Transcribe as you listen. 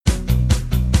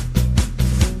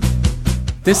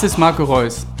This is Marco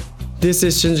Reus. This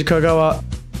is Shinji Kagawa.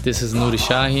 This is Nuri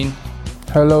Sahin.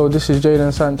 Hello, this is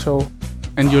Jadon Sancho.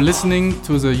 And you're listening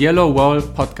to the Yellow Wall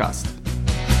podcast.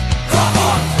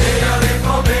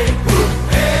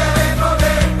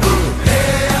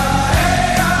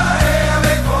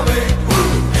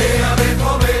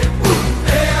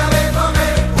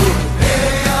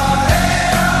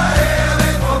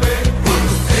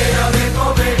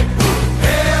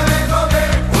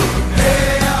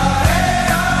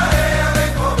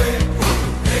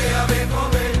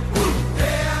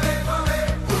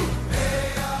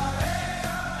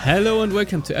 Hello and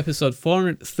welcome to episode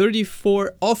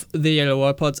 434 of the Yellow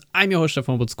Wall Pods. I'm your host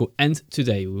Stefan Butzko, and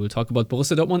today we will talk about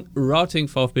Borussia Dortmund routing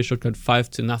VfB Stuttgart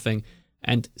 5-0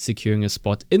 and securing a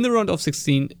spot in the round of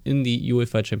 16 in the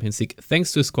UEFA Champions League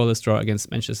thanks to a scoreless draw against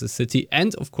Manchester City.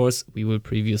 And of course, we will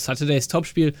preview Saturday's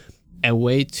Topspiel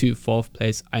away to 4th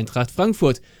place Eintracht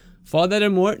Frankfurt. For that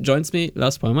and more, joins me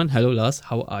Lars Bollmann. Hello Lars,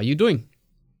 how are you doing?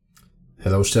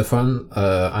 Hello, Stefan.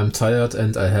 I'm tired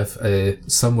and I have a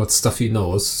somewhat stuffy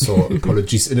nose, so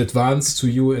apologies in advance to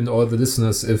you and all the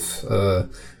listeners if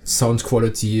sound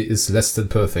quality is less than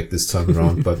perfect this time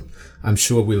around, but I'm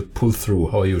sure we'll pull through.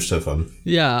 How are you, Stefan?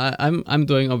 Yeah, I'm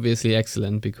doing obviously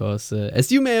excellent because,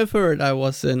 as you may have heard, I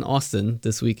was in Austin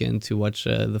this weekend to watch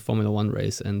the Formula One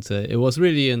race, and it was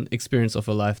really an experience of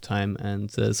a lifetime.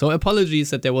 And so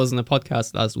apologies that there wasn't a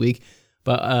podcast last week.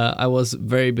 But I was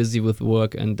very busy with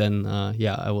work, and then,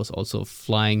 I was also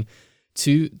flying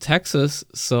to Texas,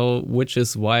 so which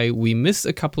is why we missed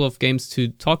a couple of games to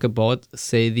talk about,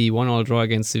 say the 1-1 draw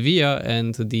against Sevilla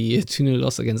and the 2-0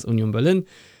 loss against Union Berlin.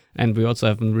 And we also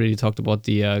haven't really talked about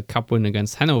the cup win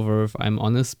against Hanover, if I'm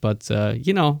honest, but,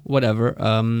 whatever.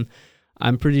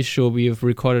 I'm pretty sure we have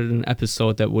recorded an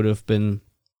episode that would have been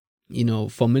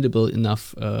formidable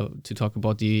enough to talk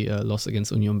about the loss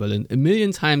against Union Berlin a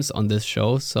million times on this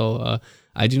show. So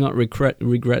I do not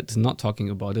regret not talking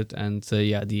about it. And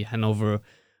the Hanover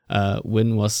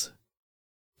win was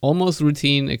almost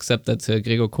routine, except that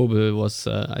Gregor Kobel was,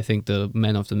 I think, the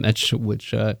man of the match,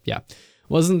 which,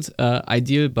 wasn't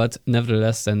ideal. But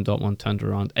nevertheless, then Dortmund turned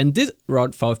around and did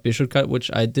rout VfB Stuttgart, which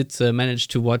I did manage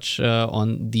to watch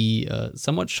on the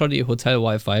somewhat shoddy hotel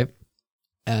Wi-Fi.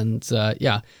 And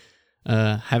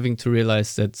having to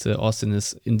realize that Austin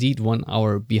is indeed 1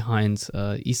 hour behind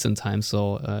Eastern time,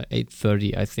 so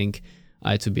 8:30 I think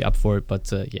I had to be up for it,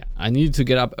 but I needed to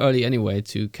get up early anyway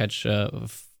to catch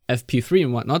FP3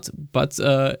 and whatnot, but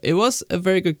it was a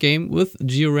very good game with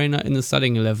Gio Reyna in the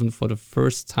starting 11 for the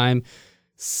first time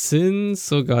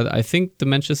since, I think the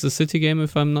Manchester City game,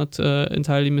 if I'm not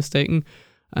entirely mistaken,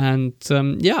 and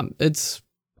it's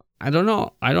I don't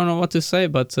know what to say,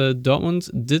 but Dortmund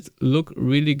did look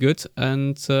really good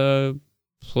and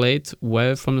played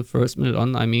well from the first minute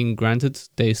on. I mean, granted,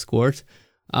 they scored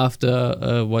after,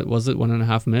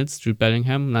 1.5 minutes, Jude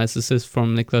Bellingham, nice assist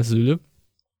from Niklas Süle.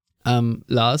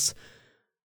 Lars,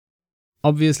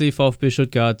 obviously VfB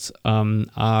Stuttgart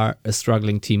are a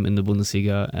struggling team in the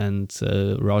Bundesliga, and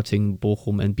routing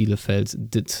Bochum and Bielefeld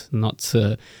did not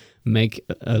make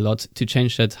a lot to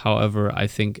change that. However, I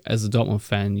think as a Dortmund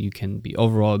fan, you can be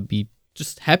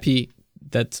just happy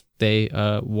that they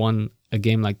won a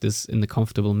game like this in a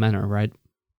comfortable manner, right?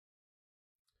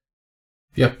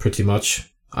 Yeah, pretty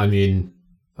much. I mean,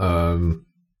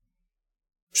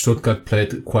 Stuttgart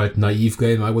played a quite naive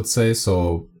game, I would say.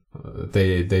 So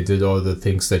they did all the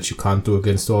things that you can't do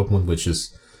against Dortmund, which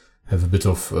is have a bit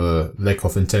of lack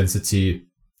of intensity,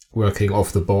 working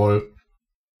off the ball,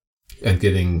 and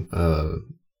giving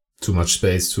too much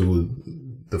space to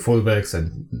the fullbacks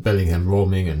and Bellingham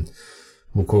roaming and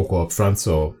Moukoko up front.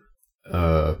 So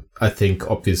I think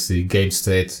obviously game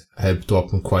state helped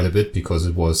Dortmund quite a bit because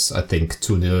it was, I think,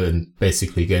 2-0 and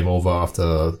basically game over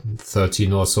after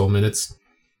 13 or so minutes.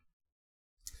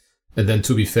 And then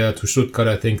to be fair to Stuttgart,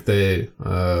 I think they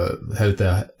held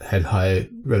their head high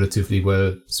relatively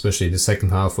well, especially in the second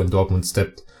half when Dortmund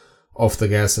stepped off the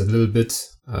gas a little bit.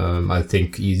 I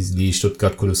think easily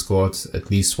Stuttgart could have scored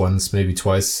at least once, maybe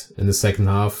twice in the second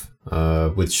half,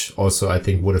 which also I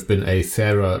think would have been a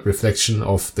fairer reflection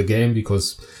of the game,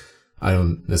 because I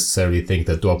don't necessarily think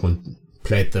that Dortmund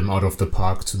played them out of the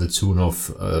park to the tune of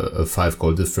a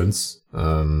 5-goal difference,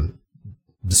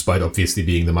 despite obviously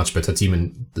being the much better team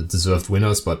and the deserved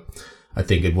winners. But I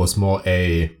think it was more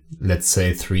a, let's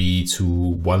say,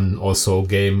 3-1 or so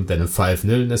game than a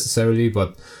 5-0 necessarily.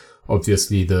 But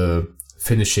obviously the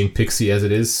finishing pixie as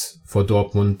it is for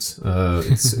Dortmund,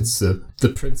 it's the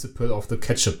principle of the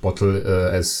ketchup bottle,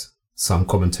 as some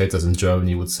commentators in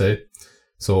Germany would say.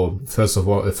 So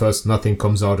first nothing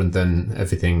comes out and then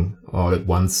everything all at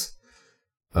once.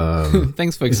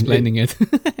 Thanks for explaining it.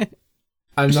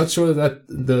 I'm not sure that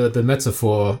the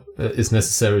metaphor is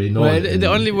necessarily known. Well, it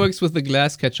only works with the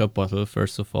glass ketchup bottle,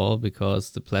 first of all,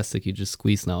 because the plastic you just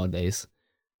squeeze nowadays.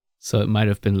 So it might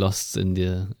have been lost in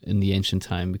the ancient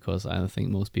time, because I don't think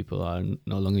most people are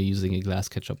no longer using a glass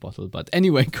ketchup bottle. But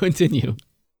anyway, continue.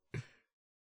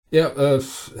 Yeah,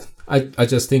 I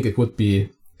just think it would be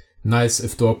nice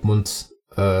if Dortmund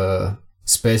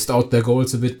spaced out their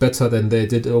goals a bit better than they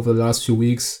did over the last few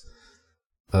weeks.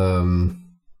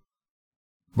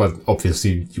 But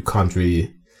obviously you can't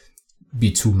really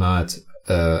be too mad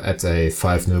at a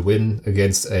 5-0 win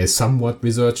against a somewhat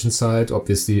resurgent side.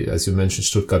 Obviously, as you mentioned,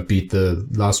 Stuttgart beat the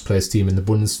last place team in the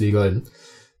Bundesliga and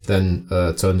then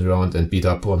turned around and beat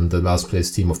up on the last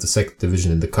place team of the second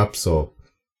division in the cup. So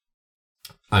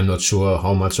I'm not sure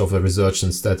how much of a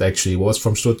resurgence that actually was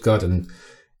from Stuttgart, and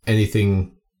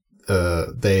anything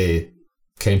they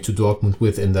came to Dortmund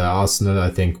with in their arsenal,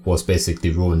 I think, was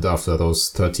basically ruined after those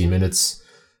 13 minutes.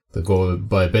 The goal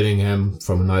by Bellingham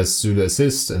from a nice Süle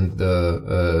assist, and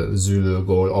the Süle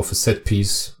goal off a set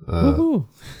piece.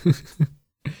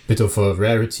 Bit of a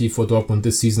rarity for Dortmund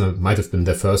this season. It might have been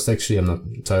their first, actually. I'm not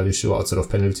entirely sure, outside of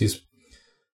penalties.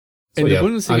 So, in the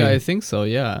Bundesliga, I think so,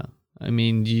 yeah. I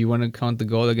mean, do you want to count the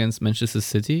goal against Manchester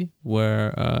City,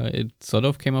 where it sort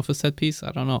of came off a set piece?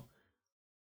 I don't know.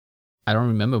 I don't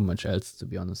remember much else, to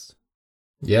be honest.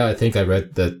 Yeah, I think I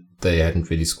read that they hadn't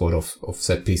really scored off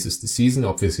set pieces this season.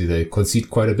 Obviously, they concede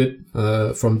quite a bit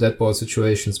from dead ball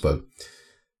situations, but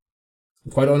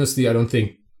quite honestly, I don't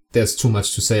think there's too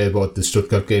much to say about the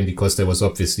Stuttgart game, because there was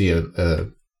obviously a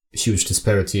huge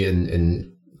disparity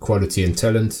in quality and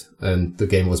talent, and the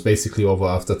game was basically over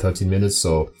after 13 minutes,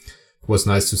 so it was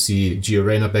nice to see Gio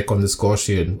Reyna back on the score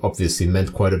sheet, and obviously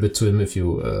meant quite a bit to him if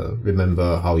you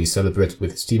remember how he celebrated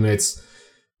with his teammates.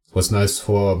 It was nice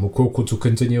for Moukoko to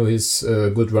continue his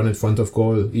good run in front of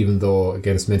goal, even though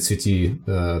against Man City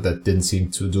that didn't seem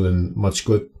to do him much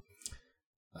good.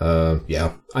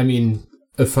 Yeah, I mean,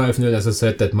 a 5-0, as I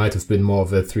said, that might have been more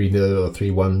of a 3-0 or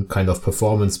 3-1 kind of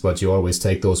performance, but you always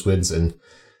take those wins, and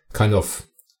kind of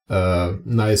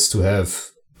nice to have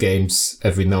games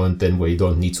every now and then where you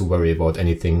don't need to worry about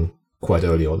anything quite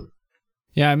early on.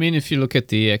 Yeah, I mean, if you look at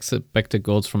the expected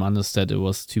goals from Understat, it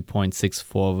was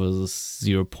 2.64 versus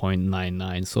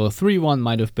 0.99. So a 3-1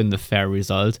 might have been the fair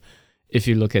result if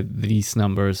you look at these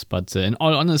numbers. But in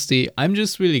all honesty, I'm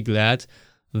just really glad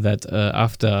that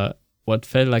after what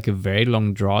felt like a very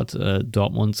long drought,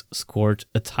 Dortmund scored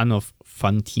a ton of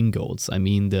fun team goals. I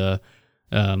mean,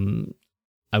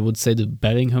 I would say the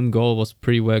Bellingham goal was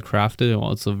pretty well crafted, and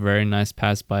also a very nice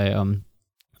pass by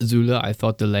Süle. I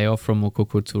thought the layoff from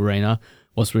Moukoko to Reyna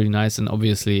was really nice, and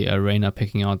obviously Reyna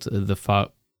picking out the far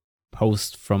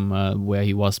post from where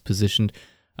he was positioned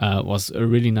was a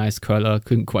really nice curler.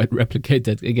 Couldn't quite replicate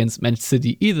that against Manchester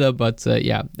City either, but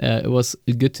it was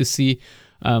good to see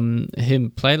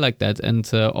him play like that. And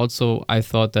also I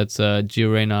thought that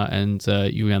Gio Reyna and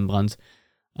Julian Brandt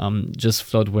just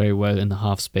flowed very well in the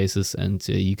half spaces, and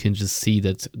you can just see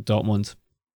that Dortmund,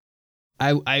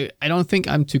 I don't think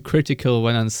I'm too critical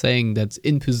when I'm saying that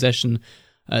in possession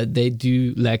they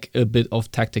do lack a bit of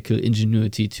tactical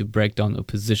ingenuity to break down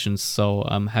oppositions. So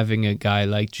having a guy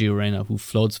like Gio Reyna who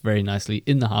floats very nicely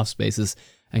in the half spaces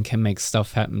and can make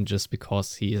stuff happen just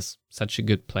because he is such a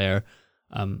good player,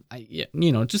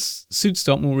 just suits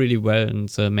Dortmund really well,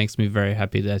 and makes me very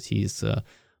happy that he's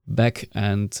back.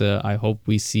 And I hope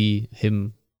we see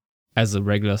him as a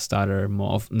regular starter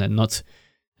more often than not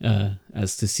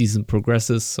as the season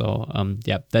progresses. So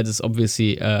that is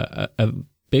obviously a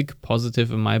big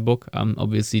positive in my book.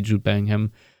 Obviously Jude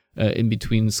Bellingham in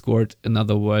between scored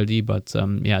another worldie, but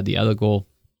the other goal,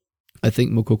 I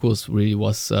think Moukoko's really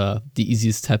was the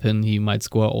easiest tap in he might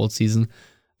score all season,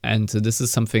 and this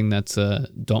is something that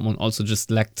Dortmund also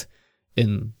just lacked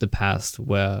in the past,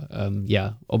 where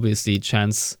obviously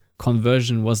chance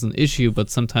conversion was an issue, but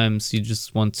sometimes you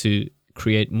just want to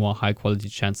create more high quality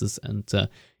chances, and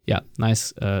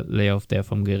nice layoff there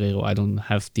from Guerreiro. I don't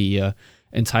have the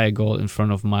entire goal in front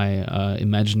of my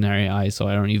imaginary eye, so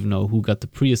I don't even know who got the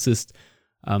pre-assist,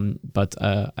 but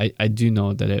I do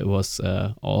know that it was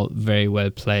all very well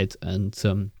played, and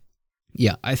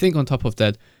I think on top of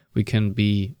that we can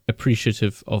be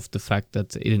appreciative of the fact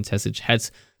that Edin Terzic had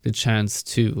the chance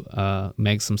to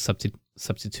make some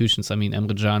substitutions. I mean,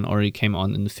 Emre Can already came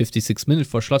on in the 56th minute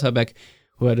for Schlotterbeck,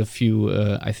 who had a few,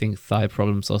 I think, thigh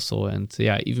problems also. And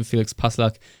even Felix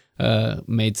Passlack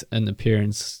made an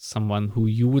appearance, someone who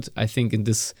you would, I think, in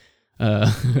this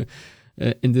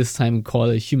in this time call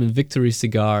a human victory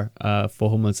cigar for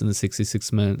Hummels in the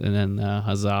 66th minute, and then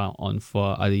Hazard on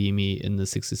for Adeyemi in the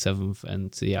 67th,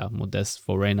 and Modeste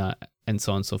for Reina, and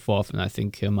so on and so forth. And I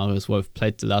think Marius Wolf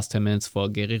played the last 10 minutes for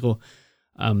Guerreiro.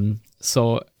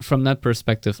 So from that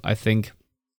perspective, I think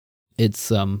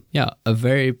it's a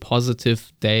very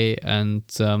positive day, and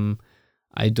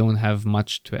I don't have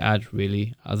much to add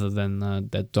really, other than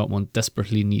that Dortmund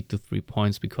desperately need the 3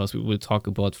 points, because we will talk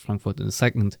about Frankfurt in a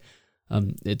second.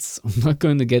 It's not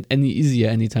going to get any easier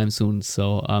anytime soon.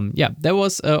 So that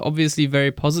was obviously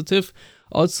very positive.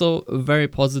 Also very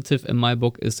positive in my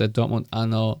book is that Dortmund are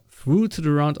now through to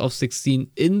the round of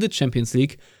 16 in the Champions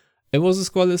League. It was a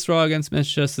scoreless draw against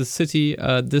Manchester City.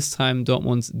 This time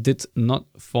Dortmund did not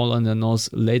fall on their nose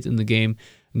late in the game,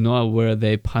 nor were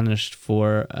they punished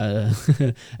for a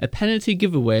penalty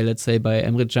giveaway, let's say, by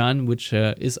Emre Can, which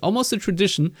is almost a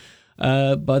tradition.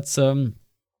 I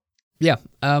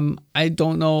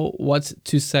don't know what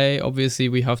to say. Obviously,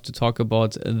 we have to talk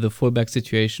about the fullback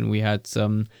situation. We had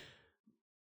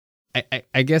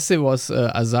I guess it was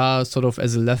Azar sort of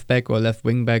as a left back or left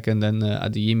wing back, and then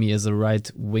Adeyemi as a right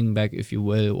wing back, if you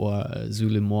will, or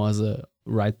Zule more as a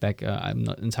right back. I'm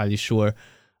not entirely sure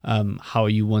how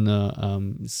you want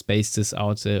to space this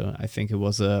out. I think it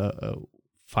was a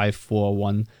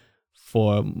 5-4-1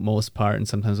 for most part, and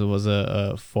sometimes it was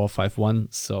a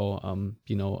 4-5-1. So,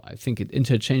 I think it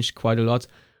interchanged quite a lot.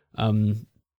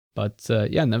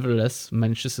 Nevertheless,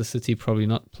 Manchester City probably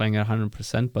not playing at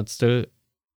 100%, but still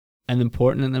an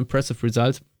important and impressive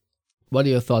result. What are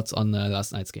your thoughts on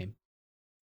last night's game?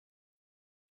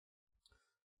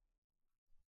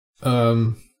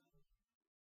 I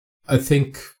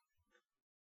think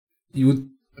you would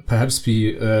perhaps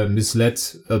be misled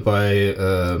by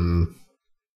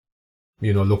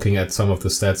looking at some of the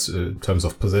stats in terms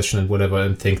of possession and whatever,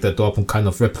 and think that Dortmund kind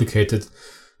of replicated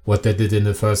what they did in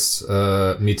the first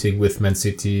meeting with Man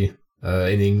City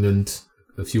in England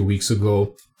a few weeks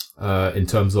ago. In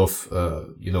terms of,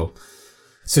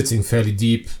 sitting fairly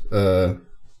deep,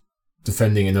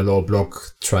 defending in a low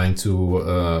block, trying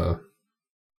to,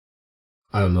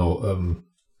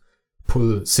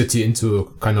 pull City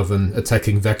into kind of an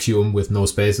attacking vacuum with no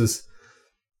spaces.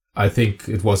 I think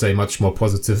it was a much more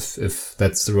positive, if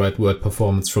that's the right word,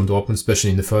 performance from Dortmund, especially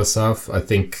in the first half. I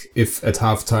think if at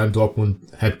halftime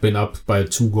Dortmund had been up by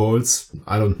 2 goals,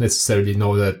 I don't necessarily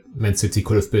know that Man City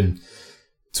could have been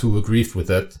too aggrieved with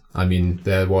that. I mean,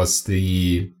 there was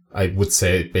I would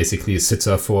say, basically a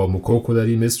sitter for Moukoko that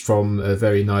he missed from a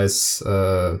very nice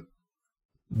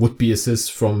would-be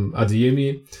assist from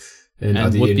Adeyemi. And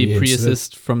would-be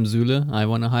pre-assist from Zule, I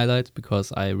want to highlight,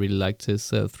 because I really liked his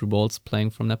through balls playing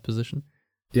from that position.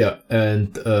 Yeah,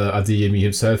 and Adeyemi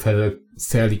himself had a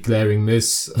fairly glaring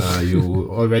miss. You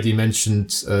already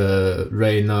mentioned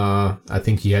Reina. I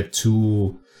think he had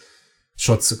 2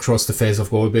 shots across the face of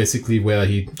goal, basically, where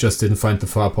he just didn't find the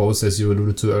far post, as you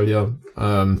alluded to earlier.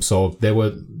 So there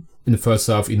were, in the first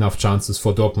half, enough chances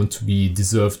for Dortmund to be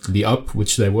deservedly up,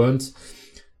 which they weren't.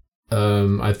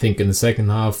 I think in the second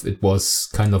half, it was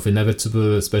kind of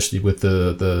inevitable, especially with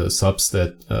the subs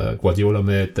that Guardiola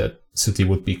made, that City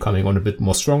would be coming on a bit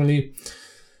more strongly.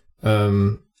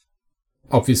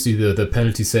 Obviously, the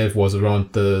penalty save was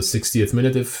around the 60th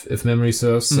minute, if memory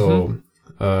serves. So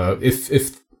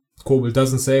if Kobel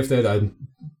doesn't save that, I'm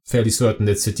fairly certain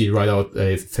that City ride out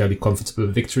a fairly comfortable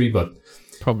victory, but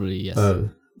probably yes.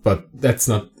 But that's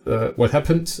not what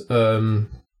happened,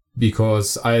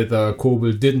 because either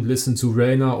Kobel didn't listen to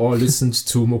Reina or listened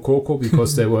to Moukoko,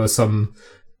 because there were some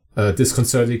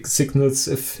disconcerting signals,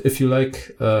 if you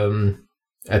like,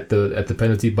 at the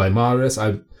penalty by Mahrez.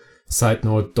 Side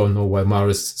note, don't know why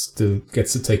Mahrez still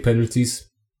gets to take penalties.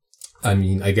 I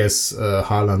mean, I guess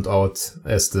Haaland out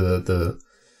as the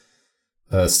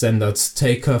standard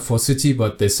taker for City,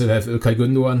 but they still have Ilkay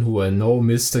Gündoğan, who I know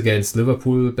missed against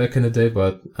Liverpool back in the day,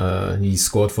 but he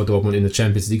scored for Dortmund in the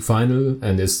Champions League final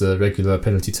and is the regular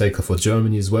penalty taker for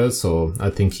Germany as well, so I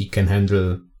think he can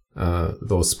handle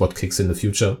those spot kicks in the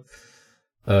future.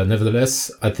 Nevertheless,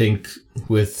 I think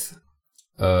with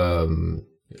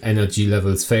energy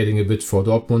levels fading a bit for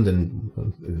Dortmund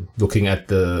and looking at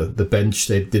the bench,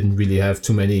 they didn't really have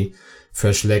too many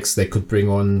fresh legs they could bring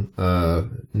on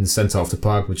in the center of the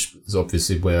park, which is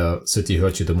obviously where City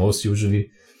hurt you the most usually.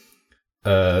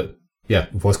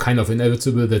 It was kind of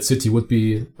inevitable that City would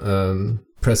be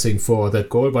pressing for that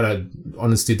goal, but I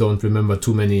honestly don't remember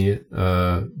too many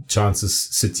chances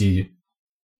City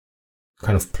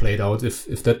kind of played out,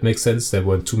 if that makes sense. There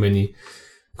weren't too many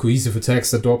cohesive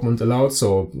attacks that Dortmund allowed,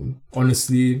 so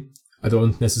honestly, I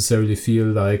don't necessarily feel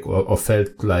like or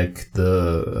felt like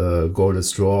the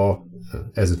goalless draw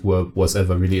as it were, was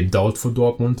ever really in doubt for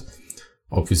Dortmund.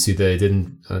 Obviously, they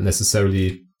didn't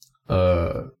necessarily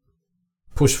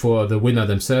push for the winner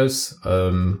themselves.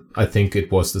 I think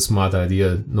it was the smart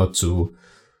idea not to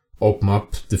open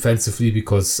up defensively,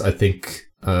 because I think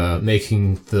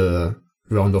making the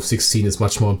round of 16 is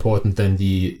much more important than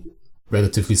the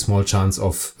relatively small chance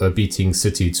of beating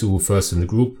City to first in the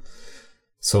group.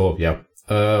 So yeah,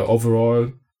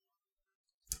 overall,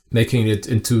 making it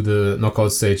into the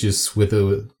knockout stages with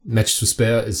a match to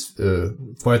spare is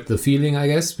quite the feeling, I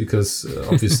guess, because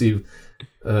obviously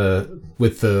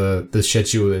with the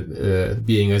schedule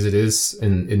being as it is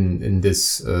in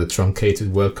this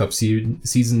truncated World Cup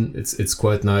season, it's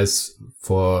quite nice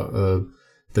for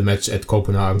the match at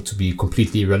Copenhagen to be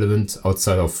completely irrelevant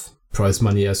outside of prize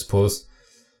money, I suppose.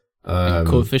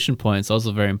 Coefficient points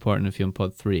also very important if you're in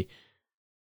pot 3.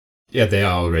 Yeah, they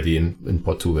are already in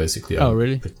pot 2, basically. Oh,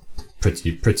 really?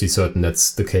 Pretty certain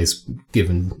that's the case,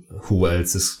 given who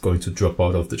else is going to drop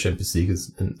out of the Champions League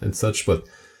and such. But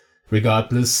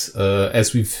regardless,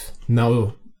 as we've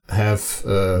now have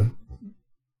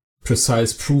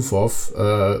precise proof of,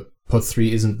 pot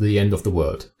 3 isn't the end of the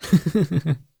world.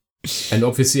 And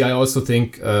obviously, I also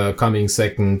think coming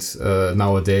second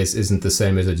nowadays isn't the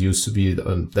same as it used to be.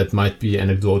 That might be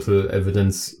anecdotal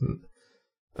evidence.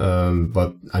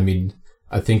 But I mean,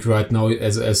 I think right now,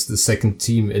 as the second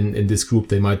team in this group,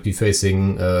 they might be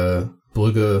facing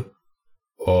Brugge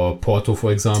or Porto,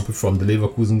 for example, from the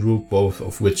Leverkusen group, both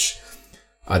of which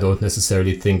I don't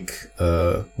necessarily think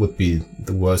would be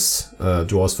the worst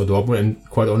draws for Dortmund. And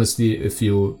quite honestly, if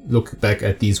you look back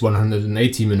at these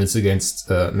 180 minutes against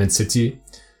Man City,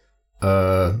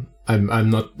 I'm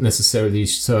not necessarily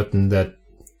certain that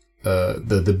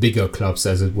the bigger clubs,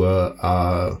 as it were,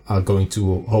 are going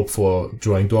to hope for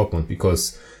drawing Dortmund,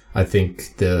 because I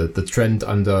think the trend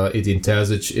under Edin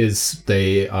Terzic is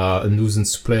they are a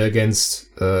nuisance to play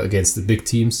against the big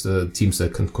teams, the teams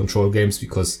that can control games,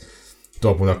 because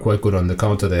Dortmund are quite good on the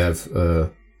counter. They have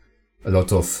a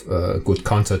lot of good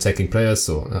counter-attacking players,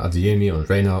 so Adeyemi or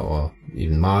Reina, or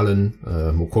even Malen,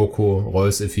 Moukoko,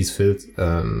 Reus if he's fit.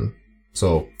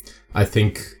 So I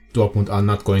think Dortmund are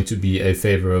not going to be a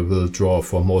favorable draw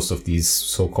for most of these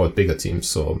so-called bigger teams.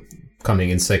 So coming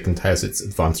in second has its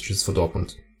advantages for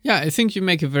Dortmund. Yeah, I think you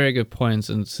make a very good point,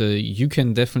 and you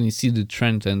can definitely see the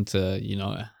trend. And,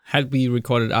 had we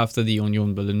recorded after the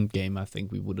Union Berlin game, I think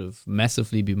we would have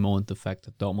massively bemoaned the fact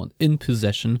that Dortmund in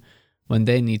possession, when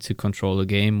they need to control a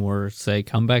game or, say,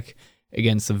 come back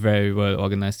against a very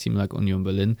well-organized team like Union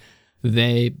Berlin,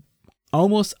 they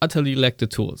almost utterly lack the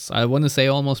tools. I want to say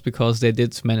almost, because they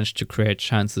did manage to create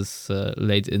chances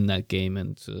late in that game,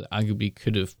 and arguably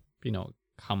could have,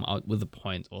 come out with a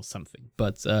point or something.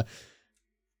 But,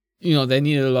 they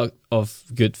needed a lot of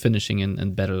good finishing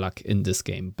and better luck in this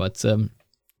game. But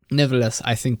nevertheless,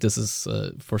 I think this is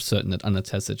for certain that under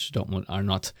Terzic, Dortmund are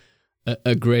not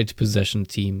a great possession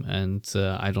team, and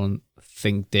I don't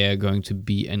think they're going to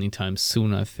be anytime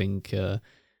soon. I think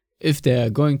if they're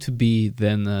going to be,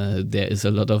 then there is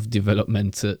a lot of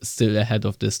development still ahead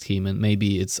of this team, and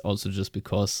maybe it's also just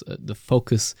because the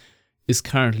focus is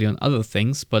currently on other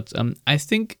things. But I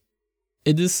think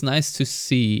it is nice to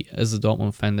see, as a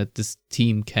Dortmund fan, that this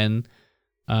team can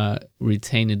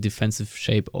retain a defensive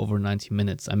shape over 90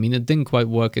 minutes. I mean, it didn't quite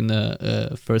work in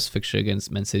the first fixture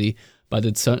against Man City, but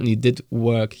it certainly did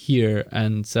work here.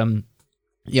 And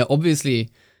obviously,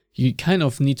 you kind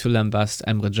of need to lambast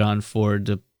Emre Can for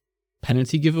the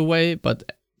penalty giveaway,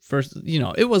 but first,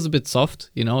 it was a bit soft.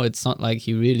 It's not like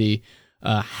he really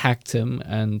hacked him,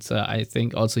 and I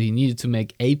think also he needed to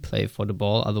make a play for the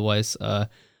ball, otherwise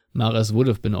Mahrez would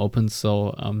have been open.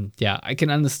 So I can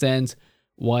understand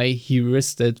why he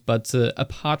risked it, but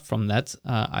apart from that,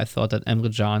 I thought that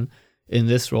Emre Can in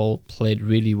this role played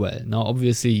really well. Now,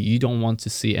 obviously, you don't want to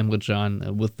see Emre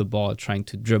Can with the ball trying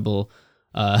to dribble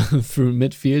through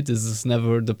midfield. This is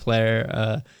never the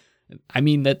player.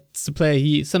 That's the player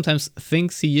he sometimes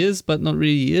thinks he is, but not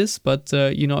really is. But,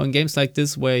 in games like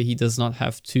this, where he does not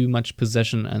have too much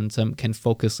possession and can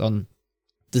focus on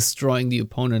destroying the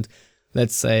opponent,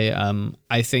 let's say,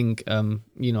 I think,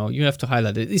 you have to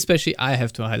highlight it. Especially I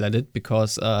have to highlight it,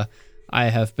 because I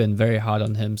have been very hard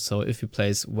on him. So if he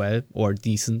plays well or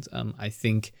decent, I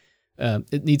think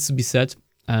it needs to be said.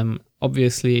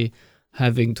 Obviously,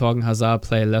 having Torgan Hazard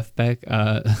play left back,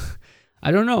 I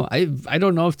don't know. I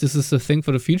don't know if this is a thing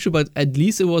for the future, but at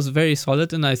least it was very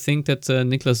solid. And I think that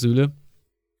Niklas Süle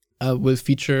will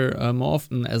feature more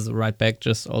often as a right back,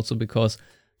 just also because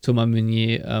Thomas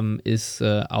Meunier is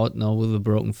out now with a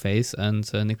broken face, and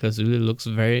Niklas Süle looks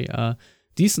very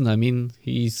decent. I mean,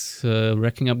 he's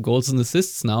racking up goals and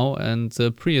assists now, and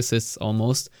pre-assists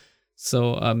almost.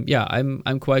 So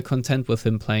I'm quite content with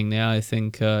him playing there. I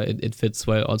think it fits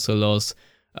well. Also allows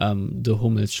the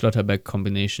Hummels-Schlotterbeck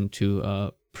combination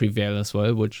to prevail as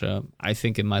well, which I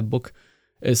think in my book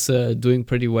is doing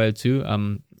pretty well too.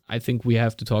 I think we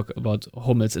have to talk about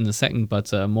Hummels in a second,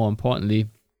 but more importantly,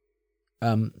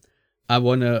 I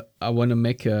wanna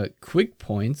make a quick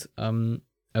point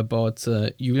about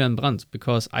Julian Brandt,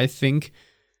 because I think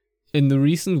in the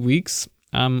recent weeks,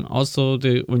 also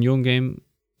the Union game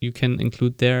you can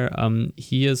include there,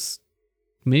 he is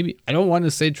maybe, I don't want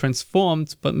to say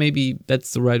transformed, but maybe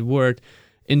that's the right word,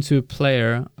 into a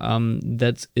player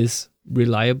that is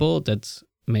reliable, that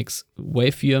makes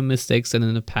way fewer mistakes than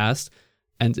in the past,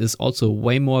 and is also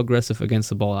way more aggressive against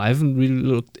the ball. I haven't really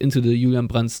looked into the Julian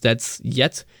Brandt stats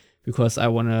yet, because I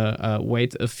want to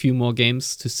wait a few more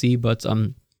games to see, but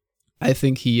I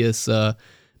think he is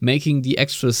making the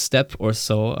extra step or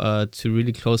so to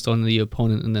really close down the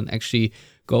opponent and then actually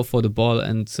go for the ball,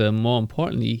 and more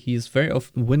importantly, he is very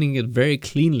often winning it very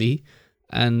cleanly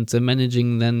and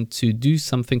managing then to do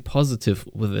something positive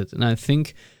with it. And I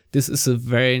think this is a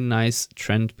very nice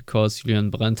trend, because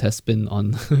Julian Brandt has been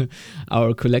on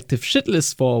our collective shit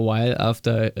list for a while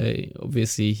after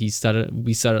obviously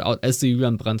we started out as the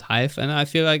Julian Brandt hive, and I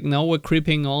feel like now we're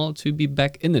creeping all to be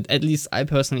back in it. At least I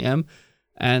personally am.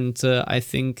 And I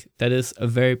think that is a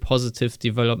very positive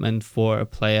development for a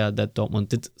player that Dortmund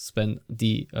did spend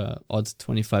the odd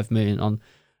 25 million on.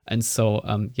 And so,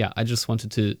 I just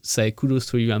wanted to say kudos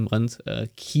to Julian Brandt.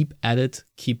 Keep at it.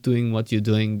 Keep doing what you're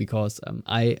doing, because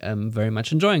I am very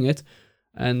much enjoying it.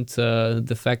 And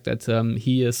the fact that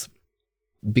he is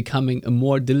becoming a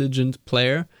more diligent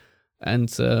player and,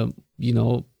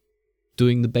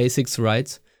 doing the basics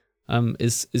right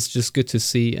is just good to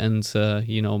see, and,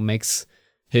 makes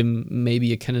him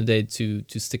maybe a candidate to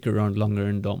stick around longer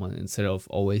in Dortmund instead of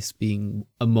always being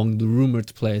among the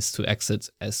rumored players to exit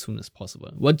as soon as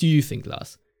possible. What do you think,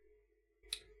 Lars?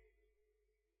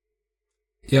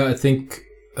 Yeah, I think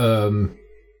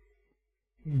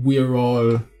we're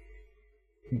all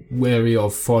wary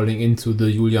of falling into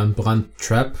the Julian Brandt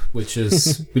trap, which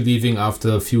is believing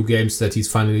after a few games that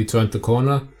he's finally turned the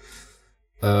corner.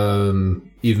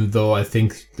 Even though I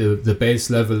think the base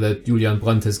level that Julian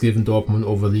Brandt has given Dortmund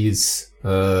over these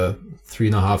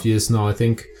 3.5 years now, I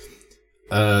think,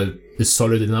 is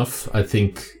solid enough. I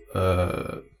think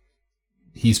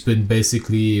he's been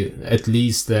basically at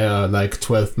least there like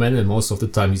 12th man, and most of the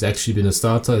time he's actually been a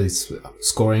starter. His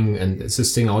scoring and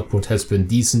assisting output has been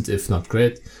decent, if not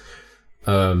great.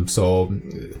 So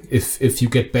if you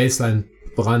get baseline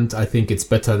Brandt, I think it's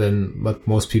better than what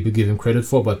most people give him credit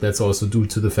for, but that's also due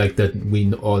to the fact that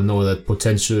we all know that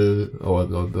potential or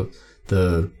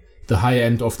the high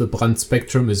end of the Brandt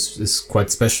spectrum is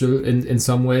quite special in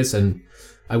some ways, and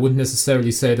I wouldn't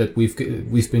necessarily say that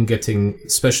we've been getting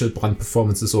special Brandt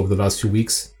performances over the last few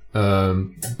weeks,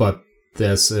 but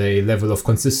there's a level of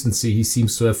consistency he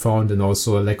seems to have found, and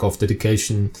also a lack of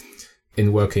dedication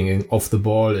in working off the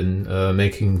ball and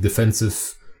making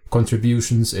defensive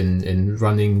contributions in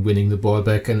running, winning the ball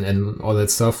back and all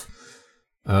that stuff.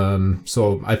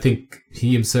 So I think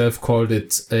he himself called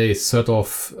it a sort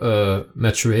of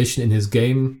maturation in his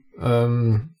game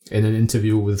in an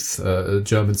interview with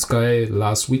German Sky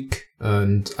last week.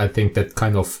 And I think that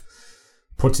kind of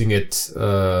putting it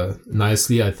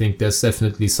nicely, I think there's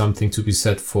definitely something to be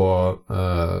said for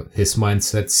his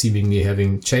mindset seemingly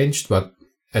having changed. But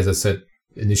as I said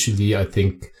initially, I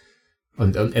think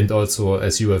and also,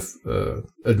 as you have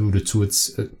alluded to,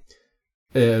 it's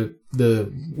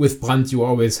with Brandt you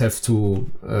always have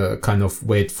to kind of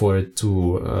wait for it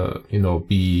to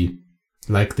be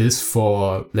like this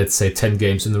for, let's say, 10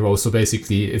 games in a row. So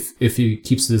basically, if he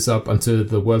keeps this up until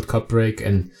the World Cup break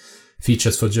and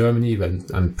features for Germany, then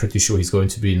I'm pretty sure he's going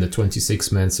to be in the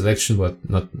 26-man selection, but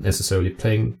not necessarily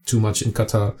playing too much in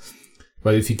Qatar.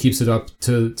 But if he keeps it up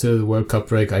till the World Cup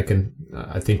break, I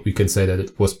think we can say that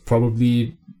it was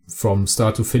probably from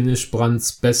start to finish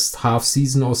Brandt's best half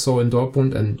season or so in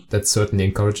Dortmund, and that's certainly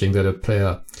encouraging that a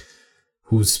player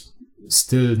who's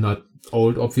still not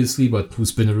old, obviously, but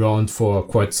who's been around for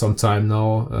quite some time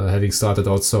now, having started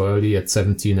out so early at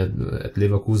 17 at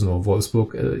Leverkusen or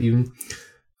Wolfsburg even.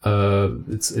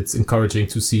 It's encouraging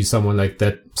to see someone like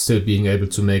that still being able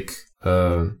to make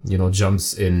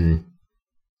jumps in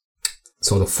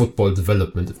sort of football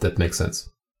development, if that makes sense.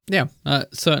 Yeah,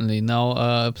 certainly. Now,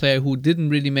 a player who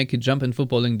didn't really make a jump in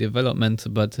footballing development,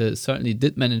 but certainly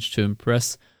did manage to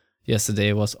impress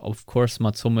yesterday was, of course,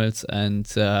 Mats Hummels, and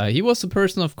he was a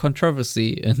person of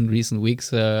controversy in recent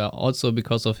weeks, also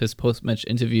because of his post-match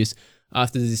interviews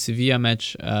after the Sevilla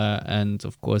match and,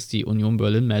 of course, the Union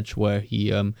Berlin match, where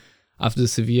he, after the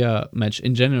Sevilla match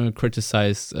in general,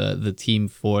 criticized the team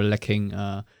for lacking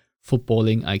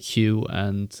footballing IQ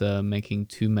and making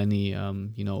too many,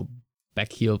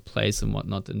 back heel plays and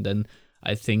whatnot. And then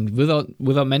I think,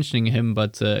 without mentioning him,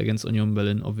 but against Union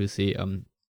Berlin, obviously,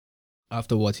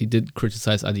 afterward, he did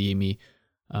criticize Adeyemi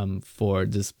for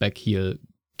this back heel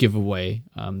giveaway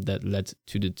that led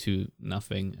to the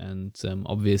 2-0. And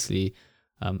obviously,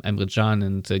 Emre Can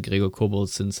and Gregor Kobel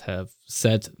since have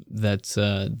said that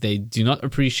they do not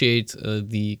appreciate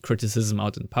the criticism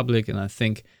out in public. And I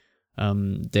think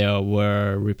there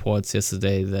were reports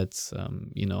yesterday that,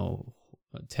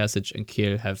 Terzic and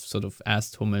Kehl have sort of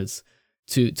asked Hummels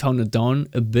to tone it down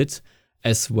a bit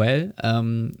as well.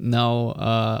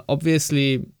 Now,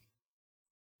 obviously,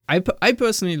 I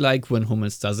personally like when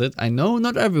Hummels does it. I know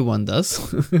not everyone does,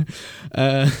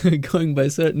 going by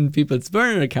certain people's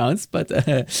burner accounts, but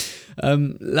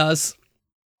Lars,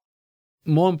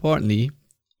 more importantly,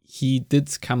 he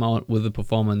did come out with a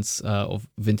performance of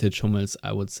vintage Hummels,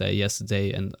 I would say,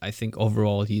 yesterday, and I think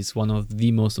overall he's one of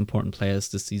the most important players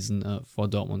this season for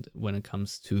Dortmund when it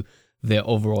comes to their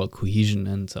overall cohesion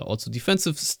and also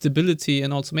defensive stability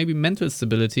and also maybe mental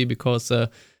stability, because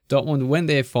Dortmund, when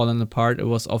they've fallen apart, it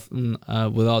was often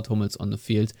without Hummels on the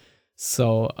field.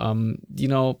 So,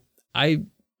 I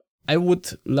would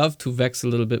love to vex a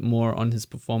little bit more on his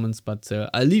performance, but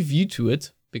I'll leave you to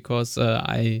it, because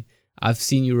I've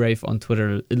seen you rave on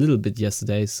Twitter a little bit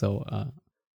yesterday. So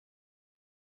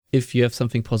if you have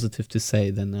something positive to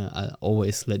say, then I'll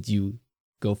always let you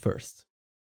go first.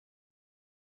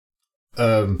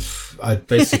 I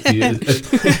basically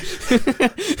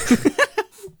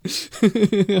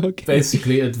Okay.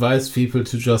 basically advise people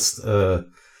to just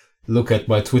look at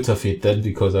my Twitter feed then,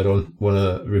 because I don't want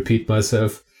to repeat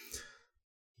myself.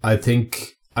 I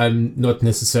think I'm not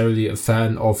necessarily a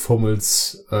fan of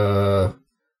Hummels'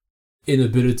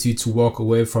 inability to walk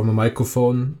away from a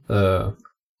microphone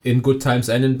in good times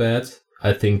and in bad.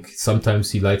 I think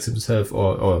sometimes he likes himself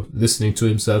or listening to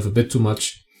himself a bit too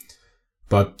much.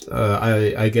 But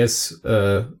I guess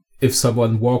if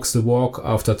someone walks the walk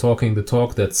after talking the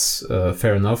talk, that's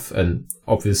fair enough. And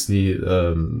obviously,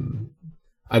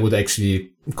 I would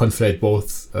actually conflate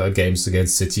both games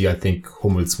against City. I think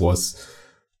Hummels was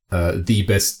the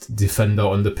best defender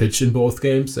on the pitch in both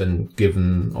games. And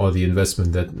given all the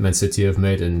investment that Man City have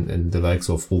made in the likes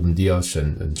of Ruben Dias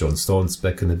and John Stones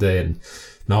back in the day, and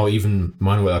now even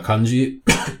Manuel Akanji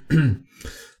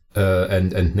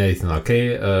and Nathan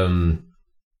Ake,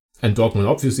 and Dortmund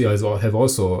obviously have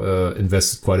also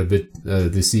invested quite a bit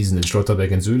this season in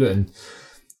Schlotterbeck and Süle, and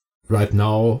right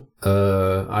now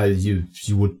you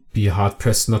would be hard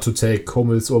pressed not to take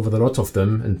Hummels over the lot of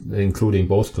them, and including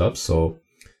both clubs. So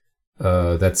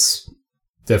that's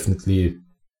definitely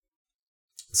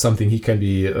something he can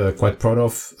be quite proud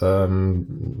of.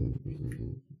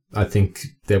 I think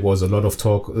there was a lot of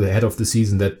talk ahead of the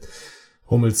season that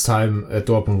Hummels' time at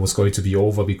Dortmund was going to be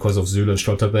over because of Süle and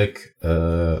Schlotterbeck.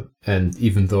 And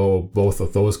even though both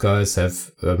of those guys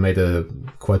have made a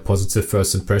quite positive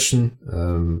first impression,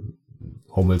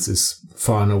 Hummels is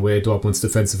far and away Dortmund's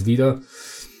defensive leader.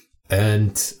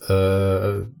 And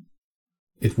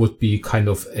it would be kind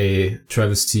of a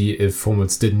travesty if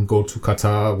Hummels didn't go to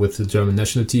Qatar with the German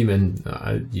national team. And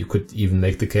you could even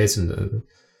make the case, and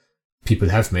people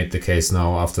have made the case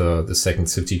now after the second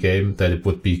City game, that it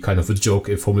would be kind of a joke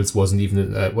if Hummels wasn't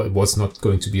even was not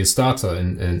going to be a starter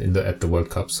at the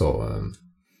World Cup. So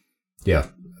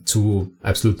two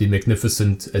absolutely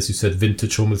magnificent, as you said,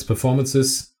 vintage Hummels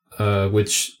performances,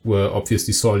 which were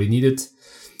obviously sorely needed.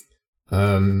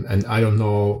 And I don't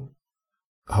know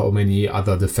how many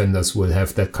other defenders will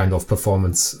have that kind of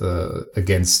performance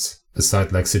against a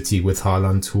side like City with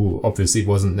Haaland, who obviously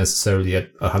wasn't necessarily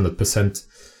at 100%.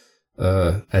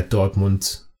 At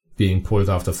Dortmund, being pulled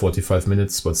after 45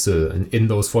 minutes, but still in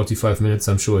those 45 minutes,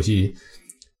 I'm sure he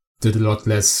did a lot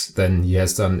less than he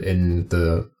has done in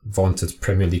the vaunted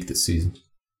Premier League this season.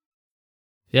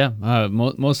 Yeah,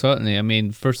 most certainly. I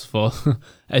mean, first of all,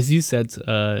 as you said,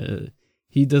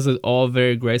 he does it all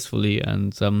very gracefully,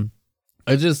 and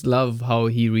I just love how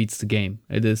he reads the game.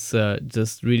 It is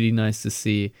just really nice to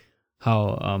see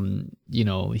how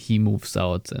he moves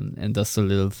out and does the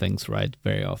little things right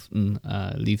very often,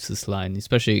 leaves his line,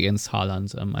 especially against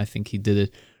Haaland. I think he did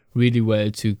it really well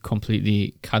to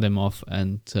completely cut him off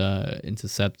and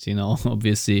intercept.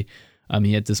 Obviously,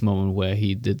 he had this moment where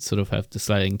he did sort of have the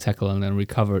sliding tackle and then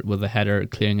recovered with a header,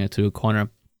 clearing it to the corner,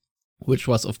 which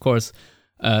was, of course,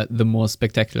 the more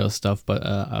spectacular stuff. But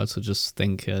I also just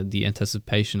think the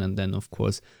anticipation and then, of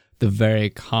course, the very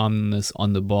calmness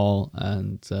on the ball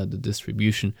and the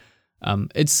distribution.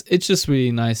 It's just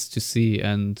really nice to see,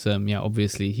 and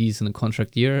obviously he's in a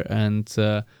contract year, and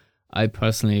I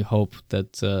personally hope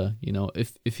that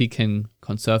if he can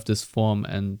conserve this form,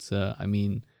 and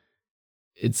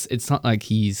it's not like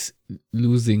he's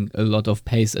losing a lot of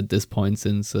pace at this point,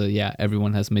 since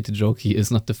everyone has made the joke he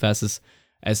is not the fastest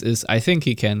as is. I think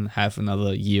he can have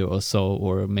another year or so,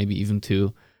 or maybe even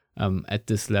 2 at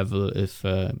this level if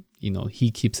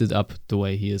he keeps it up the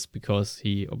way he is, because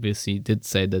he obviously did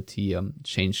say that he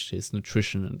changed his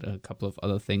nutrition and a couple of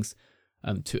other things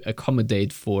to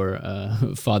accommodate for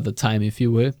father time, if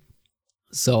you will.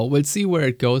 So we'll see where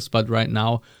it goes, but right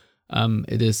now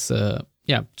it is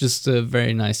just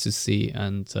very nice to see,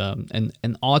 and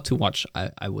odd to watch,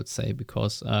 I would say,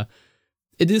 because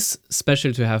it is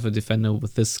special to have a defender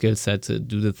with this skill set to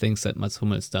do the things that Mats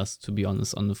Hummels does, to be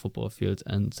honest, on the football field.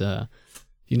 And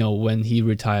when he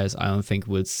retires, I don't think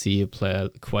we'll see a player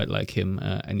quite like him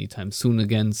anytime soon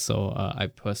again. So I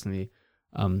personally,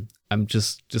 I'm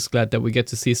just glad that we get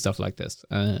to see stuff like this,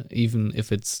 even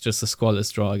if it's just a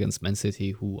scoreless draw against Man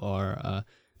City, who are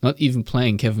not even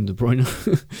playing Kevin De Bruyne.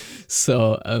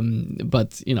 So,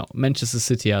 but Manchester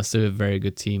City are still a very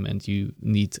good team, and you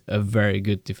need a very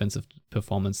good defensive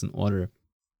performance in order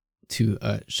to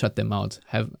shut them out.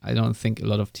 I don't think a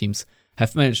lot of teams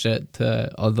have managed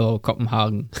that, although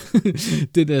Copenhagen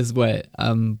did as well.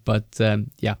 But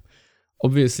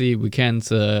obviously we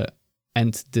can't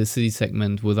end the City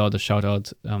segment without a shout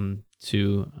out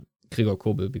to Gregor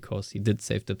Kobel, because he did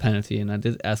save the penalty, and I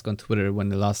did ask on Twitter when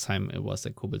the last time it was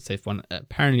that Kobel saved one.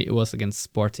 Apparently it was against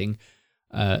Sporting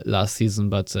last season,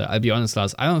 but I'll be honest,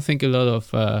 Lars, I don't think a lot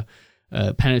of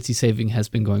penalty saving has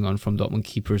been going on from Dortmund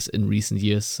keepers in recent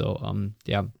years. So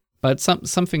but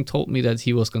something told me that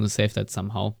he was going to save that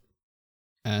somehow,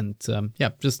 and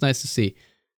just nice to see.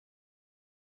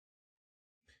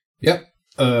 Yeah.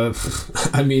 I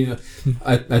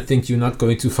think you're not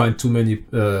going to find too many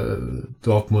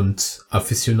Dortmund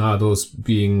aficionados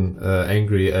being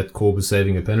angry at Kobel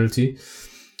saving a penalty.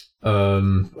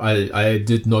 I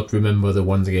did not remember the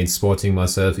one against Sporting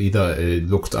myself either. I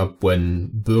looked up when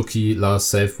Bürki last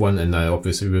saved one, and I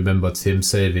obviously remembered him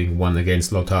saving one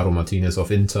against Lautaro Martinez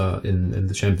of Inter in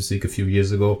the Champions League a few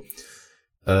years ago.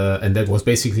 And that was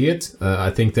basically it.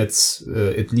 I think that's,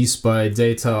 at least by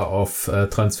data of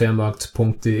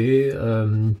transfermarkt.de,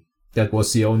 that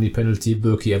was the only penalty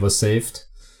Bürki ever saved.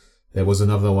 There was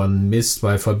another one missed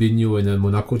by Fabinho in a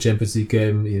Monaco Champions League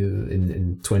game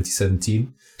in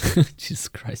 2017. Jesus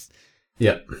Christ.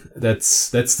 Yeah, that's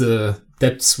the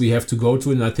depths we have to go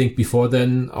to. And I think before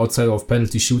then, outside of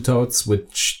penalty shootouts,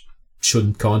 which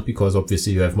shouldn't count because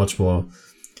obviously you have much more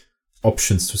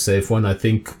options to save one, I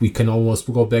think we can almost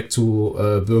go back to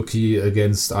Bürki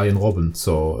against Arjen Robben.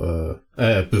 So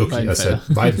Bürki, I said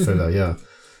Weidenfeller, yeah.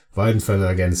 Weidenfeller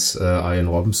against Arjen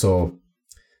Robben. So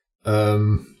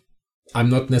I'm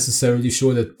not necessarily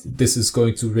sure that this is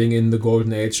going to ring in the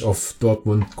golden age of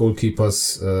Dortmund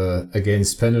goalkeepers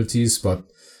against penalties, but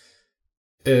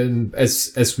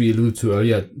as we alluded to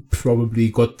earlier, probably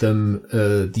got them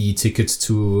the ticket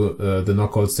to the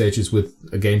knockout stages with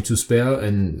a game to spare,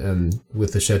 and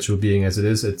with the schedule being as it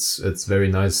is, it's very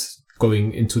nice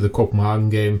going into the Copenhagen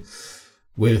game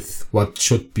with what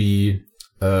should be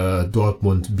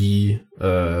Dortmund B,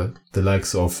 the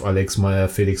likes of Alex Meyer,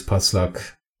 Felix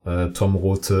Passlack, Tom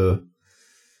Rote,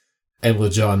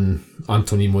 Emre Can,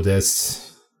 Anthony Modeste,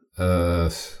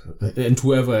 and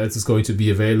whoever else is going to be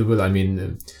available. I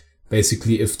mean,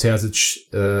 basically, if Terzic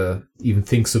even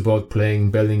thinks about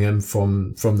playing Bellingham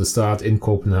from the start in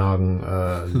Copenhagen,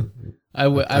 I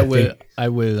will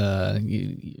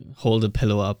hold a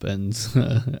pillow up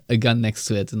and a gun next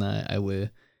to it, and I will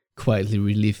quietly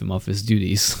relieve him of his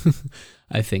duties.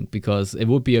 I think, because it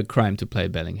would be a crime to play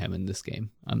Bellingham in this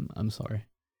game. I'm sorry.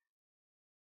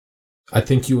 I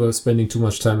think you were spending too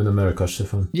much time in America,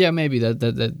 Stefan. Yeah, maybe that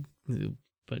that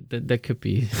could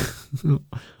be.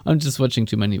 I'm just watching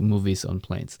too many movies on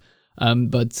planes. No.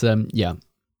 But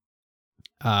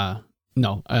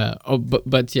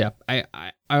yeah, I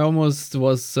almost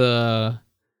was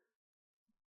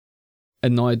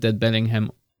annoyed that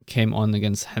Bellingham came on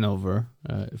against Hanover,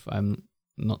 if I'm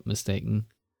not mistaken.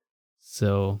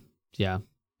 So yeah,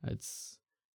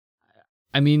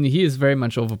 he is very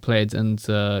much overplayed, and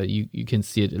you can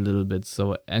see it a little bit.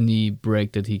 So any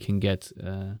break that he can get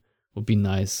would be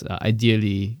nice.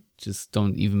 Ideally, just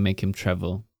don't even make him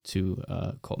travel to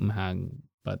Copenhagen,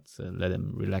 but let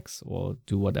him relax or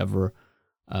do whatever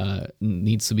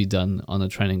needs to be done on a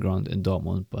training ground in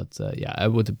Dortmund. But I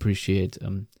would appreciate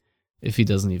if he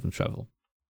doesn't even travel.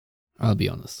 I'll be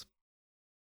honest.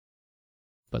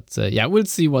 But yeah, we'll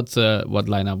see what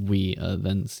lineup we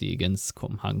then see against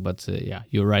Copenhagen. But yeah,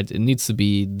 you're right. It needs to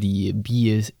be the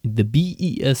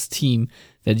BES team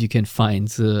that you can find,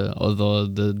 although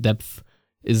the depth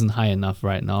isn't high enough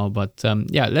right now. But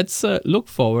yeah, let's look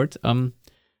forward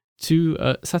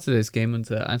to Saturday's game. And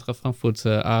Eintracht Frankfurt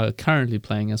are currently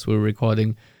playing as we're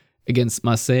recording against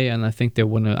Marseille, and I think they're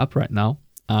 1-0 up right now.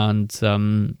 And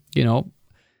you know,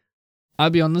 I'll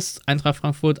be honest, Eintracht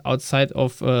Frankfurt, outside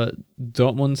of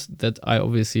Dortmund, that I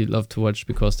obviously love to watch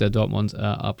because they're Dortmund,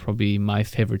 are probably my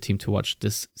favorite team to watch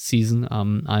this season.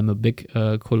 I'm a big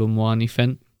Kolo Muani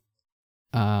fan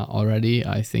already.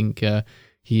 I think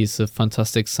he is a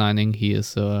fantastic signing. He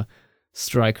is a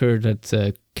striker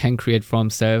that can create for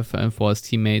himself and for his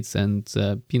teammates, and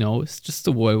you know, it's just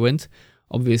a whirlwind.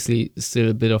 Obviously, still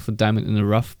a bit of a diamond in the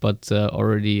rough, but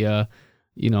already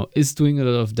you know, is doing a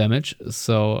lot of damage.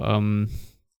 So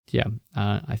yeah,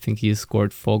 I think he has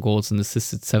scored 4 goals and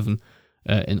assisted 7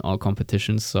 in all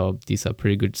competitions. So these are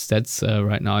pretty good stats.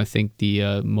 Right now, I think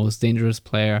the most dangerous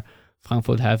player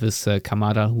Frankfurt have is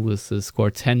Kamada, who has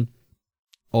scored 10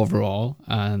 overall.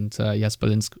 And Jasper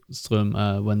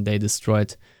Lindström, when they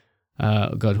destroyed,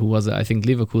 who was it? I think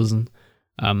Leverkusen,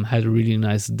 had a really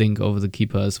nice dink over the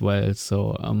keeper as well.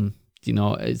 So, you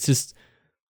know, it's just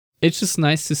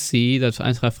nice to see that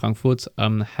Eintracht Frankfurt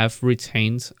have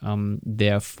retained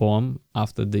their form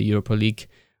after the Europa League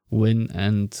win.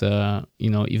 And, you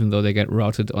know, even though they get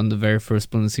routed on the very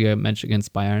first Bundesliga match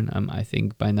against Bayern, I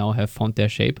think by now have found their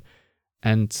shape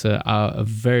and are a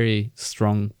very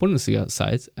strong Bundesliga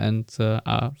side and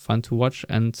are fun to watch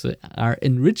and are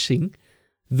enriching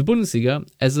the Bundesliga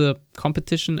as a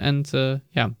competition. And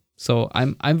yeah, so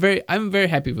I'm very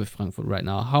happy with Frankfurt right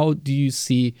now. How do you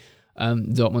see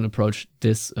Dortmund approach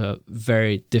this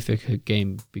very difficult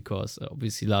game? Because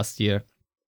obviously last year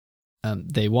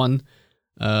they won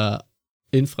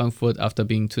in Frankfurt after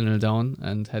being 2-0 down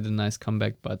and had a nice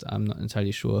comeback, but I'm not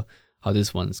entirely sure how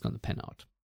this one is going to pan out.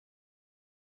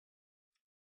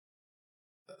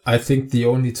 I think the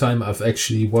only time I've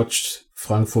actually watched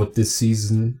Frankfurt this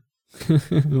season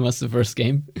was the first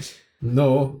game.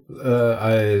 No,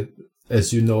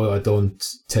 as you know, I don't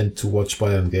tend to watch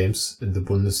Bayern games in the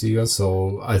Bundesliga,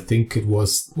 so I think it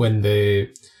was when they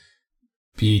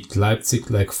beat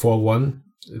Leipzig like 4-1.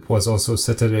 It was also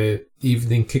Saturday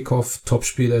evening kickoff,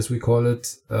 Topspiel as we call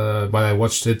it, but I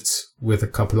watched it with a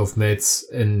couple of mates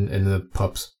in a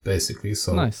pub, basically.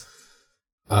 So nice.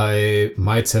 I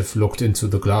might have looked into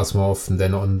the glass more often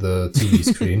than on the TV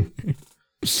screen.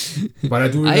 But I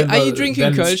do remember. Are you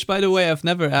drinking Kölsch, by the way? I've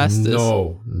never asked this.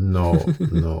 No.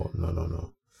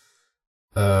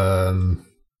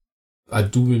 I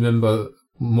do remember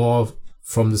more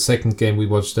from the second game we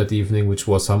watched that evening, which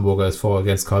was Hamburger SV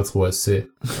against Karlsruhe SC.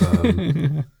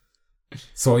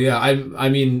 So yeah, I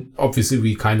mean, obviously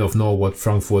we kind of know what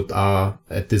Frankfurt are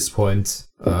at this point.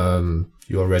 You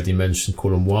already mentioned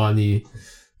Kolo Muani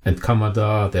and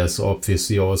Kamada. There's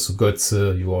obviously also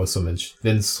Götze. You also mentioned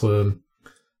Lindström.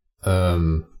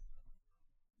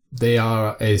 They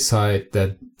are a side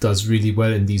that does really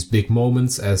well in these big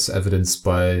moments, as evidenced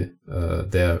by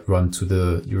their run to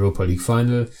the Europa League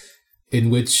final, in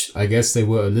which I guess they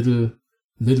were a little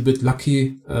bit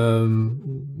lucky,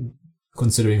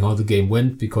 considering how the game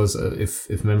went, because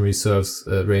if memory serves,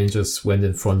 Rangers went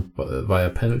in front via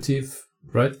penalty,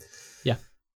 right? Yeah.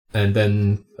 And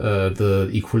then the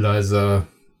equalizer,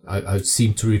 I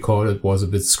seem to recall it was a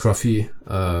bit scruffy.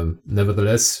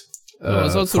 Nevertheless, it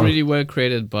was also really well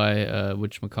created by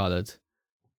whatchamacallit,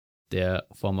 their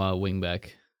former wingback.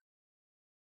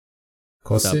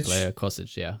 Kostic? Player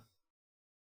Kostic, yeah.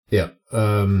 Yeah.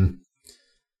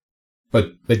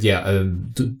 But yeah,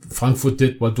 Frankfurt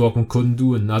did what Dortmund couldn't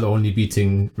do, and not only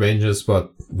beating Rangers,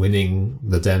 but winning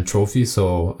the damn trophy.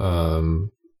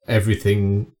 So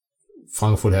everything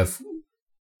Frankfurt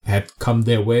had come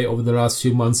their way over the last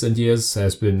few months and years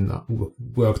has been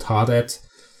worked hard at.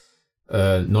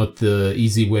 Not the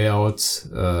easy way out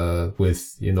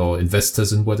with, you know,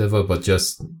 investors and whatever, but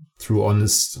just through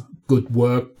honest, good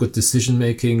work, good decision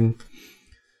making,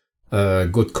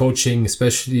 good coaching,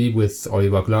 especially with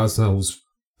Oliver Glasner, who's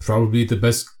probably the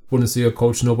best Bundesliga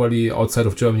coach nobody outside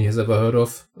of Germany has ever heard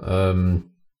of.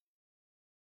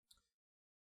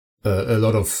 A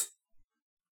lot of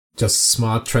just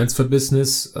smart transfer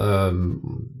business.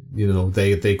 You know,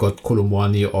 they got Kolo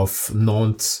Muani of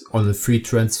Nantes on a free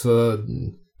transfer,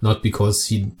 not because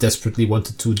he desperately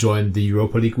wanted to join the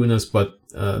Europa League winners, but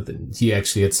he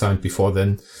actually had signed before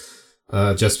then,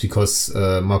 just because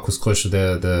Markus Krösche,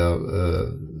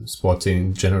 the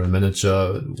sporting general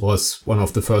manager, was one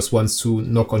of the first ones to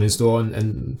knock on his door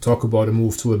and talk about a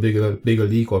move to a bigger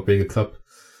league or bigger club.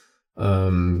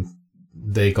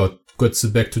 They got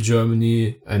Götze back to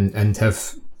Germany and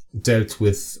have dealt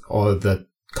with all that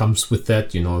comes with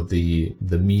that,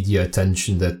 the media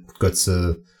attention that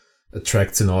Götze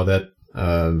attracts and all that.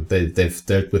 They've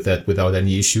dealt with that without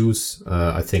any issues.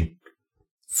 I think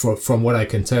from what I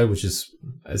can tell, which is,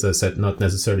 as I said, not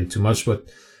necessarily too much, but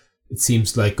it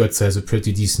seems like Götze has a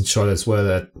pretty decent shot as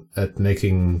well at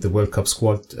making the World Cup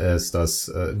squad, as does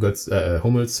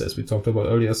Hummels, as we talked about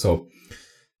earlier. So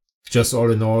just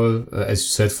all in all, as you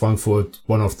said, Frankfurt,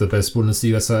 one of the best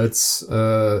Bundesliga sides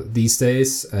these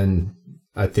days. And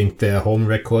I think their home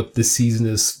record this season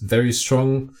is very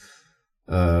strong.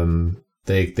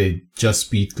 They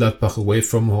just beat Gladbach away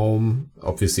from home.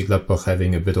 Obviously, Gladbach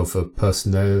having a bit of a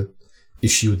personnel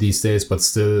issue these days, but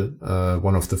still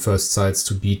one of the first sides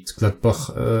to beat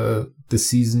Gladbach this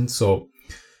season. So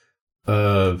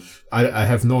I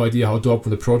have no idea how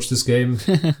Dortmund approach this game.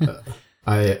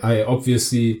 I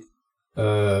obviously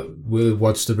will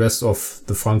watch the rest of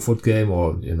the Frankfurt game,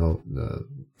 or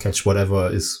catch whatever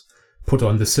is put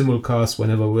on the simulcast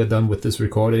whenever we're done with this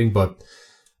recording. But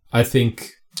I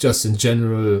think just in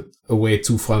general, away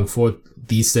to Frankfurt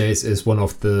these days is one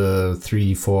of the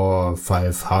 3, 4,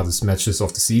 5 hardest matches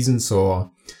of the season.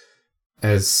 So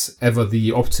as ever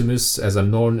the optimist, as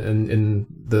I'm known in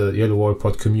the Yellow Wall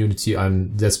pod community,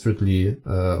 I'm desperately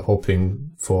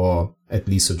hoping for at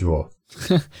least a draw.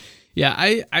 Yeah,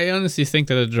 I honestly think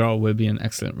that a draw will be an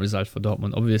excellent result for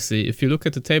Dortmund. Obviously, if you look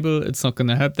at the table, it's not going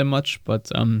to help them much,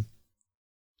 but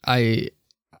I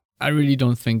really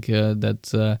don't think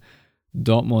that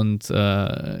Dortmund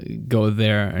go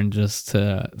there and just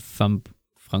thump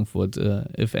Frankfurt.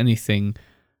 If anything,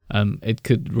 it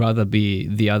could rather be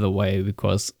the other way,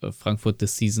 because Frankfurt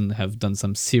this season have done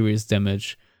some serious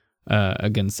damage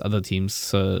against other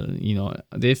teams.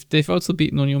 They've also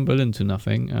beaten Union Berlin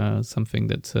 2-0, something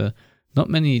that not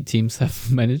many teams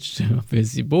have managed.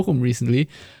 Obviously, Bochum recently,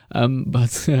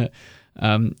 but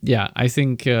I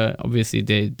think obviously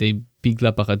they beat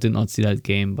Gladbach. I did not see that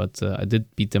game, but I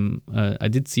did beat them. I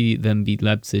did see them beat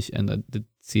Leipzig, and I did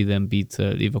see them beat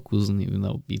Leverkusen, even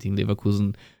though beating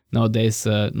Leverkusen nowadays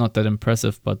not that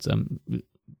impressive. But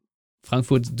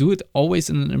Frankfurt do it always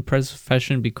in an impressive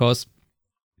fashion, because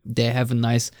they have a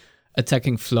nice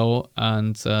attacking flow,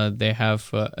 and they have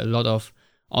a lot of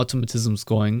automatisms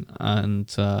going.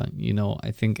 And,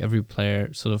 I think every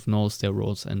player sort of knows their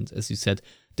roles. And as you said,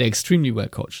 they're extremely well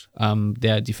coached.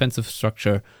 Their defensive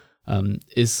structure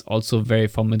is also very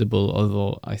formidable,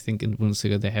 although I think in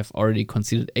Bundesliga they have already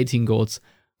conceded 18 goals,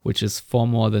 which is 4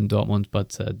 more than Dortmund,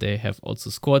 but they have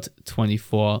also scored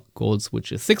 24 goals,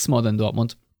 which is 6 more than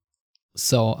Dortmund.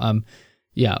 So,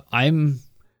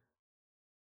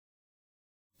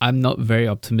 I'm not very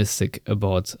optimistic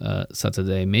about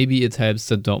Saturday. Maybe it helps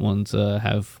that Dortmund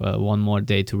have one more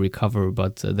day to recover,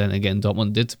 but then again,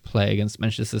 Dortmund did play against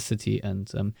Manchester City,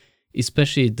 and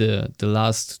especially the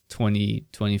last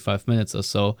 20-25 minutes or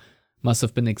so must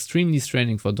have been extremely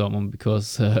straining for Dortmund,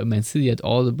 because Man City had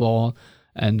all the ball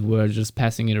and were just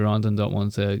passing it around, and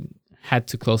Dortmund had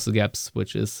to close the gaps,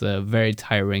 which is very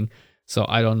tiring. So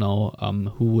I don't know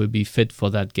who will be fit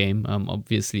for that game.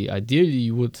 Obviously, ideally,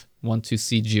 you would want to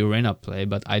see Gio Reyna play,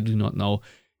 but I do not know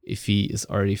if he is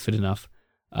already fit enough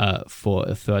for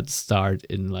a third start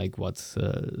in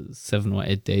 7 or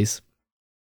 8 days.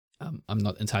 I'm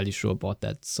not entirely sure about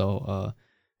that. So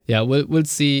we'll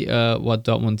see what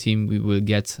Dortmund team we will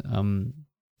get.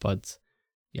 But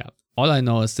all I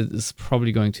know is that it's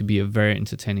probably going to be a very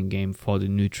entertaining game for the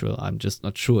neutral. I'm just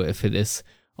not sure if it is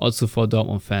also for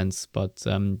Dortmund fans. But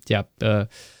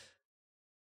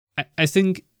I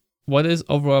think what is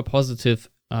overall positive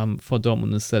for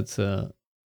Dortmund is that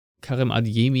Karim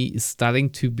Adeyemi is starting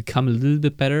to become a little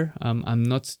bit better. I'm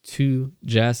not too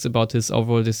jazzed about his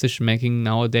overall decision making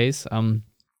nowadays.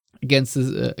 Against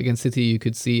City, you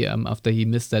could see after he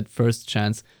missed that first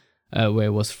chance where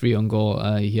it was free on goal,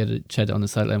 he had a chat on the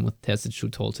sideline with Terzic, who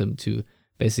told him to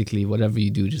basically, whatever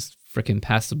you do, just freaking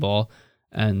pass the ball.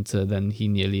 And then he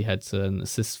nearly had an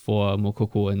assist for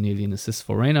Moukoko and nearly an assist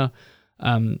for Reyna.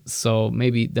 So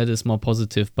maybe that is more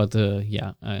positive, but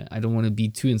I don't want to be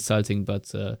too insulting,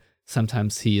 but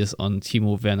sometimes he is on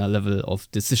Timo Werner level of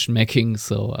decision making.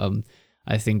 So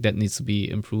I think that needs to be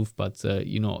improved. But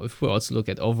if we also look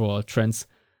at overall trends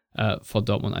for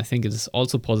Dortmund, I think it is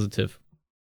also positive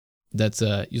that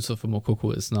Youssoufa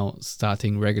Moukoko is now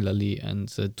starting regularly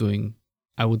and doing,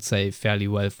 I would say, fairly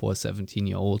well for a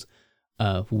 17-year-old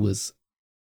who is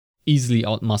easily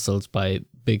outmuscled by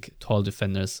big, tall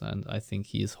defenders, and I think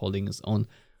he is holding his own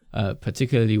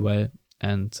particularly well.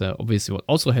 And obviously what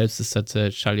also helps is that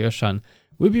Shalyoshan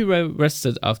will be well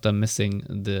rested after missing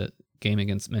the game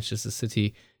against Manchester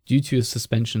City due to his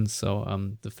suspension. So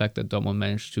the fact that Dortmund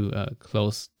managed to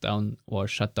close down or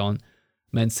shut down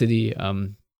Man City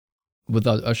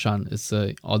without Özcan is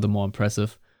all the more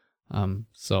impressive.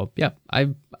 So yeah,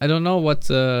 I don't know what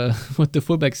what the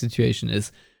fullback situation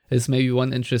is. It's maybe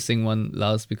one interesting one,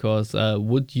 Lars, because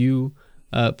would you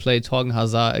play Torgan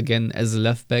Hazard again as a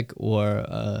left back, or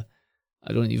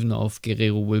I don't even know if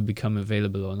Guerrero will become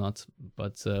available or not,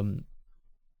 but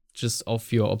just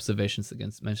off your observations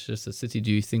against Manchester City, do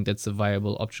you think that's a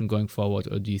viable option going forward,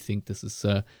 or do you think this is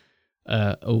a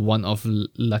one-off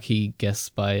lucky guess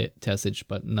by Terzic,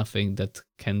 but nothing that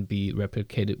can be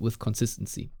replicated with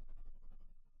consistency?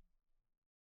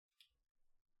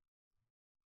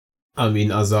 I mean,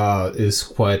 Hazard is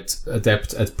quite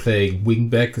adept at playing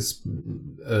wingback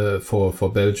for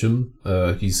Belgium.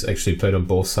 He's actually played on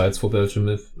both sides for Belgium,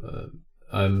 if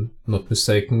I'm not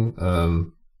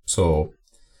mistaken. So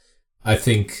I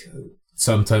think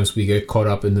sometimes we get caught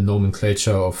up in the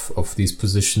nomenclature of these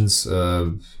positions.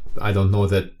 I don't know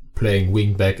that playing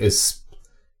wingback is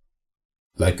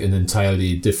like an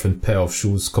entirely different pair of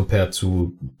shoes compared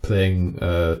to playing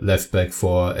left back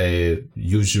for a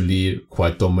usually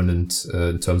quite dominant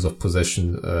in terms of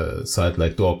possession side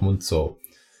like Dortmund. So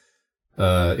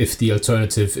if the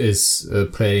alternative is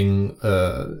playing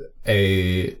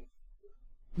a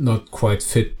not quite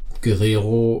fit Guerrero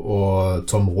or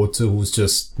Tom Rote, who's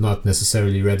just not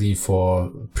necessarily ready for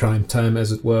prime time,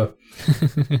 as it were,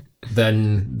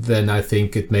 then I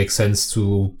think it makes sense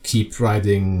to keep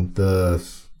riding the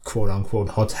quote-unquote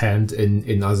hot hand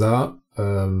in Hazard.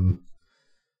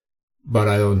 But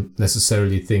I don't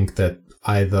necessarily think that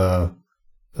either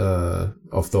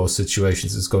of those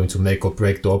situations is going to make or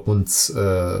break Dortmund's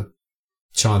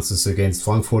chances against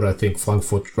Frankfurt. I think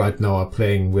Frankfurt right now are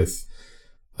playing with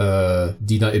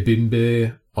Dina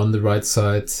Ebimbe on the right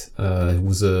side,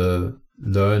 who's a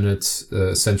learned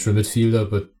central midfielder,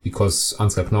 but because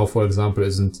Ansgar Knau, for example,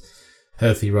 isn't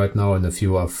healthy right now, and a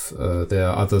few of their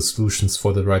other solutions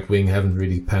for the right wing haven't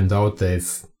really panned out,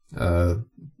 they've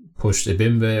pushed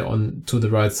Ebimbe on to the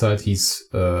right side. He's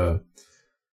very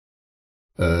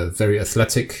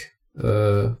athletic,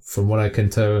 from what I can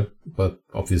tell, but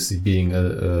obviously being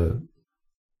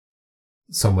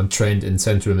someone trained in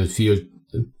central midfield,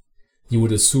 you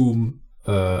would assume,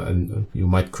 and you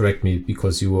might correct me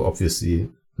because you obviously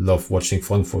love watching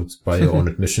Frankfurt by your own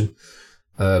admission,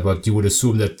 but you would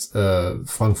assume that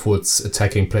Frankfurt's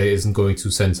attacking play isn't going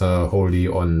to center wholly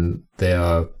on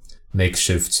their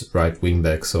makeshift right wing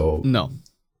back. So No.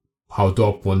 How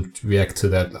Dortmund react to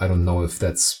that, I don't know if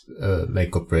that's a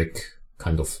make or break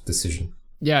kind of decision.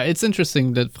 Yeah, it's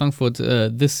interesting that Frankfurt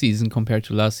this season compared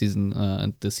to last season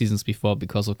and the seasons before,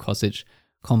 because of Kostic,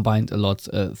 combined a lot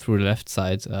through the left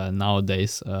side.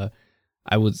 Nowadays,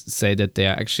 I would say that they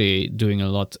are actually doing a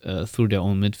lot through their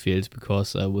own midfield,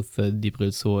 because with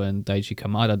Djibril Sow and Daichi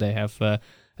Kamada, they have a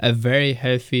very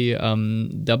healthy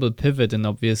double pivot, and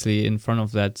obviously in front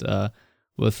of that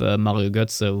with Mario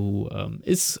Götze, who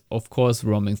is of course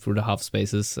roaming through the half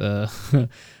spaces.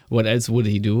 What else would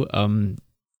he do?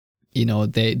 You know,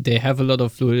 they have a lot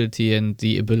of fluidity and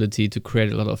the ability to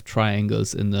create a lot of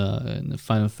triangles in the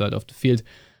final third of the field.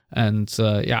 And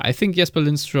I think Jesper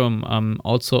Lindstrom,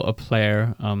 also a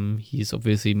player. He's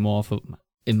obviously more of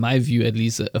in my view at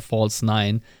least, a false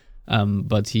nine.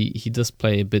 But he does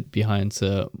play a bit behind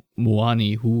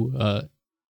Moani, who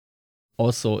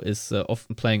also is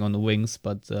often playing on the wings,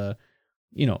 but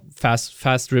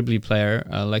fast dribbly player,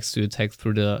 likes to attack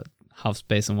through the half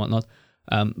space and whatnot.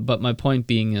 But my point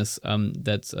being is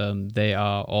that they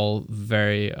are all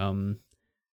very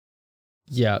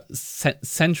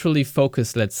centrally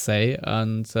focused, let's say,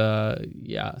 and so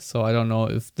I don't know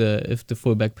if the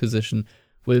fullback position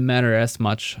will matter as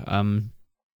much.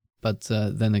 But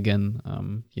then again,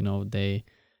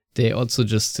 they also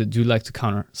just do like to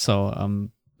counter. So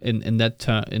in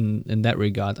that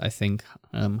regard, I think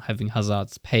having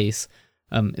Hazard's pace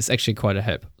is actually quite a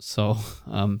help. So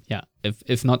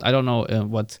if not, I don't know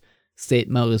what state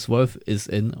Marius Wolf is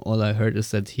in. All I heard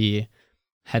is that he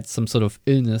had some sort of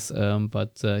illness,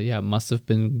 but must have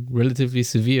been relatively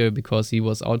severe, because he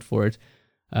was out for it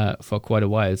for quite a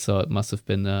while. So it must have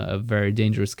been a very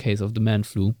dangerous case of the man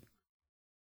flu.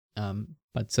 I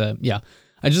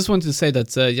just wanted to say that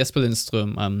Jesper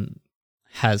Lindström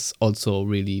has also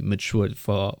really matured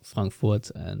for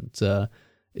Frankfurt, and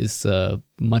is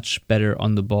much better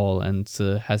on the ball, and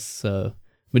has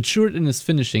matured in his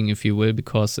finishing, if you will,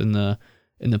 because in the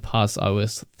past I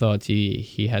always thought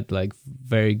he had like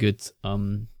very good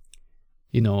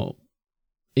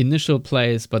initial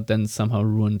plays, but then somehow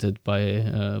ruined it by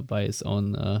his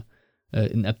own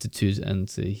ineptitude, and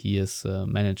he has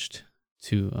managed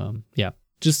to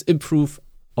just improve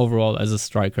overall as a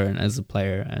striker and as a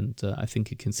player, and I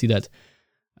think you can see that.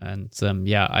 And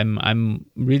I'm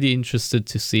really interested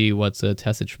to see what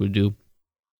Terzic will do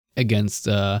against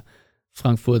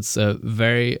Frankfurt's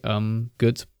very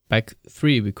good back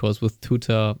three, because with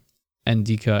Tuta,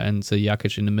 Ndika, and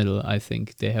Jakic in the middle, I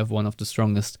think they have one of the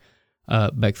strongest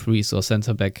back threes or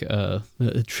center back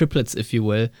triplets, if you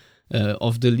will,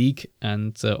 of the league.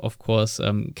 And of course,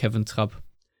 Kevin Trapp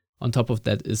on top of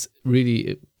that is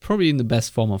really probably in the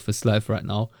best form of his life right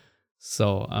now.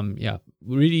 So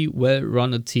really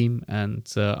well-run team,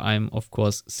 and I'm of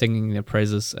course singing their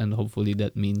praises, and hopefully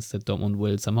that means that Dortmund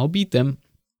will somehow beat them.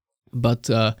 But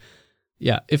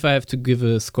if I have to give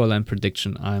a scoreline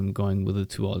prediction, I'm going with a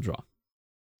 2-2 draw.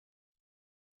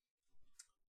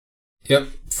 Yep,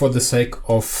 for the sake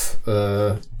of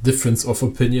difference of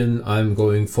opinion, I'm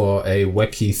going for a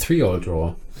wacky 3-3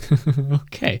 draw.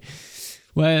 Okay.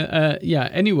 Well,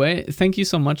 anyway, thank you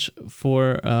so much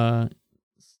for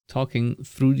talking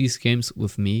through these games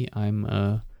with me.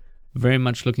 I'm very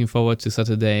much looking forward to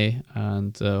Saturday,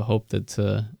 and hope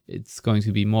that it's going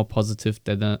to be more positive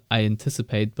than I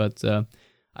anticipate. But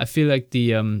I feel like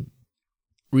the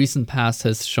recent past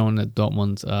has shown that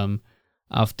Dortmund,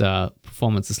 after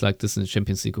performances like this in the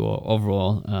Champions League or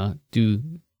overall, do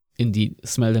indeed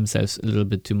smell themselves a little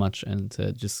bit too much and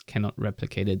just cannot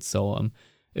replicate it. So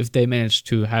if they manage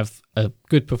to have a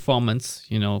good performance,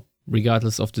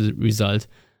 regardless of the result,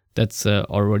 that's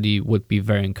already would be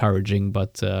very encouraging.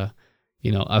 But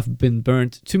I've been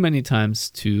burned too many times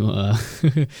to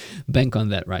bank on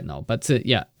that right now. But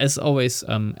as always,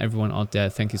 everyone out there,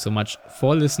 thank you so much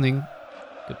for listening.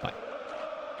 Goodbye.